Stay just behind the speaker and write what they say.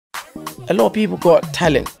A lot of people got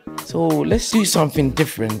talent, so let's do something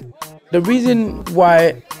different. The reason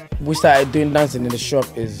why we started doing dancing in the shop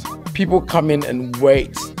is people come in and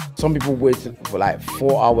wait. Some people wait for like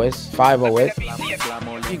 4 hours, 5 hours.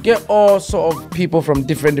 You get all sort of people from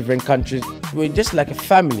different countries. We're just like a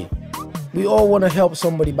family. We all want to help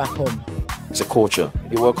somebody back home. It's a culture.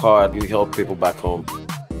 You work hard, you help people back home.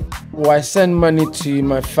 Well, I send money to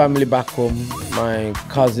my family back home, my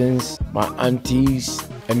cousins, my aunties,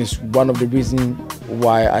 and it's one of the reasons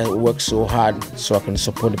why I work so hard so I can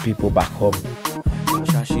support the people back home.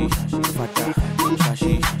 Shashi, fata,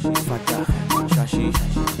 shashi, fata, shashi.